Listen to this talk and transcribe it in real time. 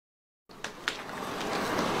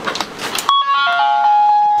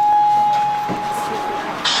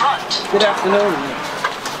Good afternoon.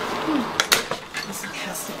 This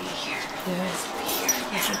has to be here. Yes.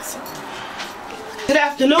 Yes. Good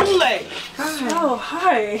afternoon, lady. Hi. Oh,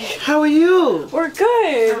 hi. How are you? We're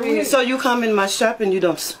good. How are you? So you come in my shop and you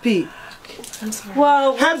don't speak. I'm sorry.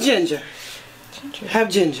 Well, have ginger. Have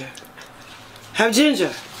ginger. Have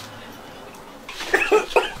ginger.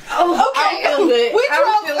 Oh, okay. I feel good.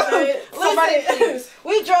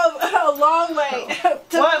 We drove a long way to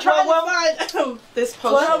try to find this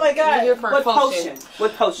potion. Oh my God! What potion?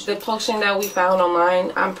 What potion? The potion that we found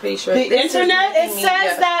online. I'm pretty sure. The internet. It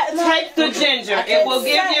says that. Take the ginger. It will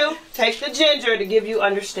give you. Take the ginger to give you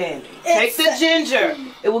understanding. Take the ginger.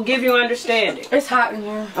 It will give you understanding. It's hot in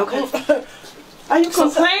here. Okay. Are you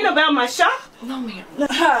complaining about my shop? No, ma'am.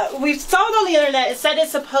 We saw it on the internet. It said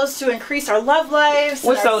it's supposed to increase our love lives.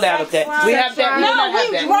 We're sold out of that. We have that. We don't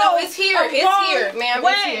have that. No, it's here. It's here, ma'am.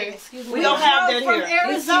 It's here. Excuse me. We don't have that here. From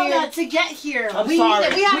Arizona to get here. I'm sorry.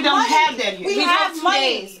 We don't have that here. We have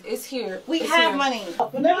money. It's here. We have money.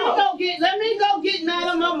 Let me go get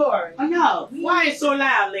Madam Amore. No. Why is so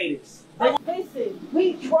loud, ladies? Listen,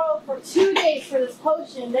 we drove for 2 days for this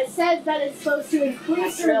potion that says that it's supposed to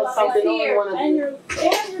increase your love life and your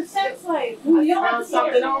sex life. We know it's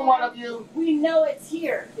something on one of you. We know it's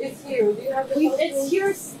here. It's here. Do you have the potion? It's here.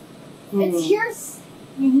 It's here.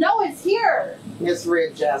 We know it's here. It's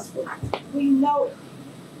red jasper. We know it.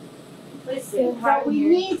 Listen, so we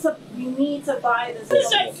need to buy this.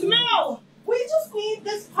 What's that smell? We just need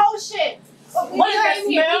this potion. What is that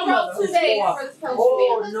smell? We drove 2 days for this potion.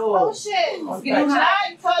 Oh no! Potion.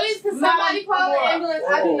 Please, can somebody call the ambulance?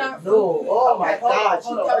 I do not. No! Oh my God! She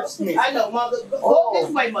touched me. I know, mother. Go this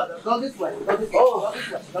way, mother. Go this way. Go this way. Go this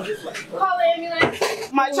way. Go this way. Call the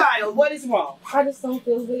ambulance. My child, what is wrong? I just don't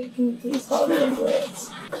feel good. Can you please call the ambulance?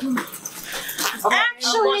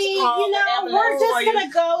 Actually, we're just gonna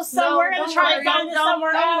go somewhere. We're gonna try to find it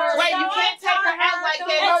somewhere else. Wait, you can't take her out like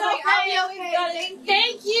that. It's okay.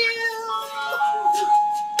 Thank you.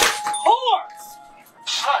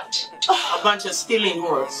 A bunch of stealing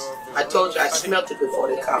whores. I told you I smelt it before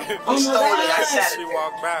they come. They stole it. I sat it.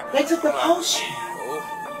 They took the potion.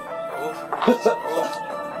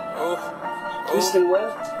 Listen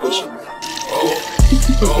well.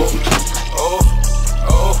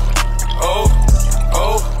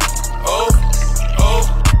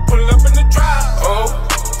 Pull up in the drive.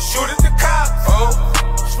 Shoot at the cops.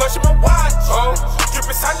 Slushing my watch.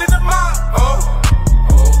 Dripping sand in the mop.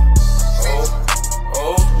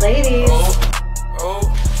 Ladies,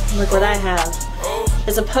 look what I have.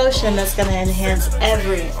 It's a potion that's going to enhance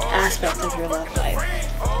every aspect of your love life.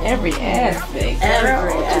 Every aspect.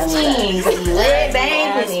 Every aspect.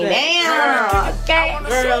 Okay.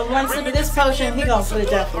 Girl, one sip of this potion, he going to put it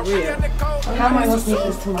down for real. How am I going to sneak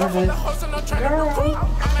this to my husband? Girl,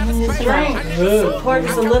 in his drink. Pour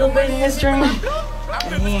just a little bit in his drink.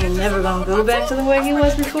 And he ain't never going to go back to the way he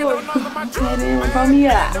was before. And then call me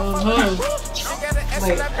out.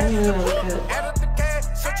 Wait, I need another cup.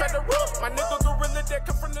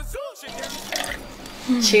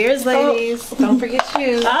 Cheers, ladies. Don't forget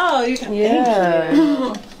you. Oh, you can. Yeah.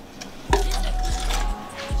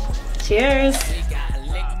 Cheers.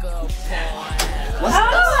 What's up?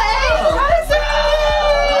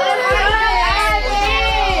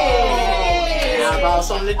 I brought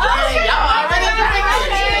something to drink. Y'all already drinking.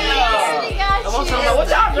 I want to know what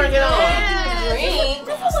y'all drinking on.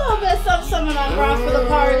 Just a little bit of something I brought for the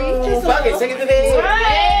party. Just Fuck it, take it to the head.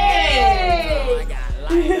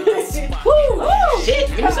 Shit,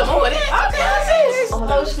 give me some more of that. Okay, let's see.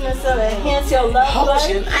 Potion is to enhance your love life.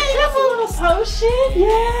 Potion? I ain't have a little potion.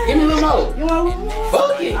 Yeah. Give me a little more. You want a little more?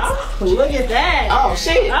 Fuck it. Oh, look at that. Oh,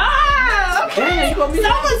 shit. Ah, okay. Damn, you gonna be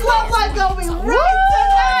Someone's love life gonna be right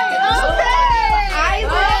tonight. Okay.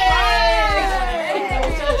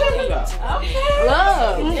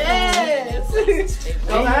 Love. Yes.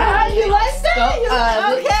 Go Isaac. You like that?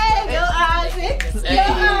 Okay. Go Isaac. Go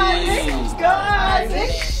Isaac. Go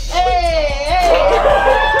Isaac. Hey.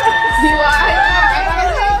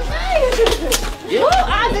 Woo,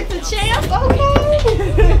 Isaac the champ. Okay.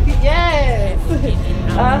 Yes.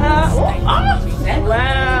 Uh-huh. Oh. Wow.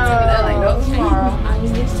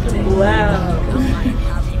 Wow.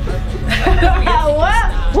 Wow.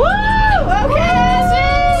 Woo. Okay.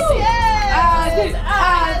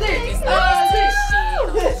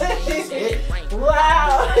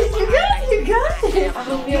 Wow. You got it.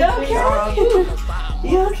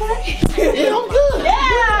 You okay? Yeah, I'm good.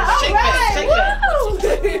 Yeah. Shake that.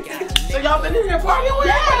 So y'all been in here partying with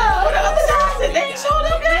the other guys and they ain't showed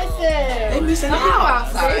up yet? They missing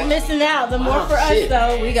out. They're missing out. The more for us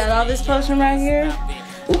though, we got all this potion right here.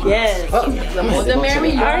 Yes. Oh, Are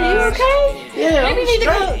you okay? Yeah. Maybe you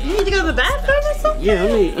need to go to the bathroom or something? Yeah,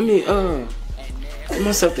 let me get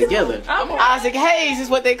myself together. Isaac Hayes is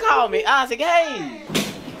what they call me. Isaac Hayes.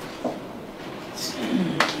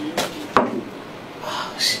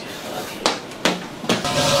 Oh shit.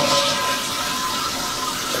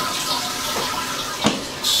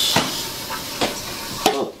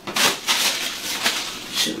 Oh.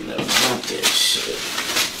 Shouldn't have dropped that shit.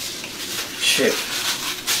 Trip.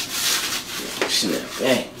 Shouldn't have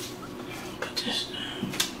that. Put this down.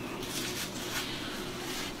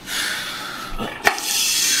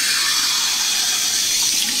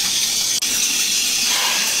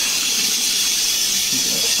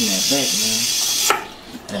 Snap back, man.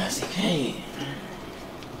 That's okay.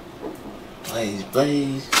 Blaze,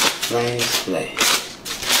 blaze, blaze, blaze.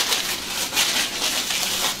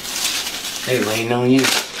 They waiting on you.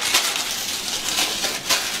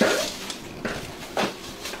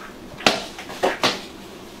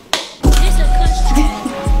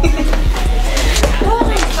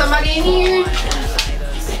 Somebody in here?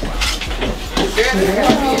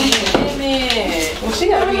 Well, she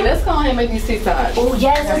gotta be. Let's go ahead and make these TikToks. Oh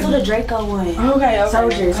yes, let's do the Draco one. Okay.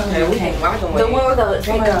 Soldiers. Okay, we can. I can wait. The one with the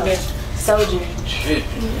Draco. Soldier.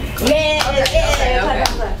 Yeah.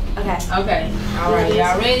 Okay. All right,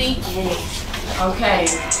 y'all ready? Okay.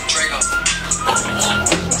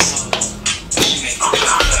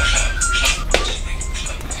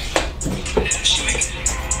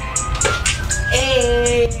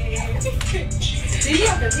 Hey.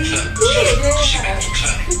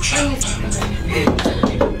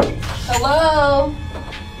 Hello?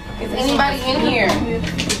 Is anybody in here?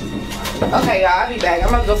 Okay, y'all, I'll be back. I'm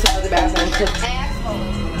gonna go to the other bathroom.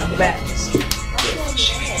 Back.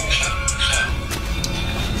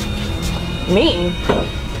 Me?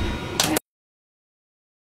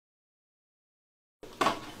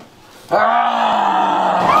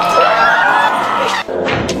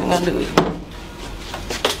 I'll do it.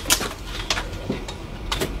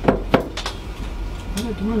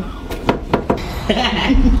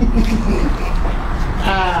 I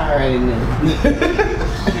already know.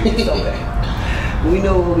 We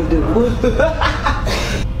know what we do.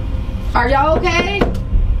 Are y'all okay?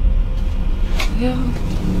 Yeah.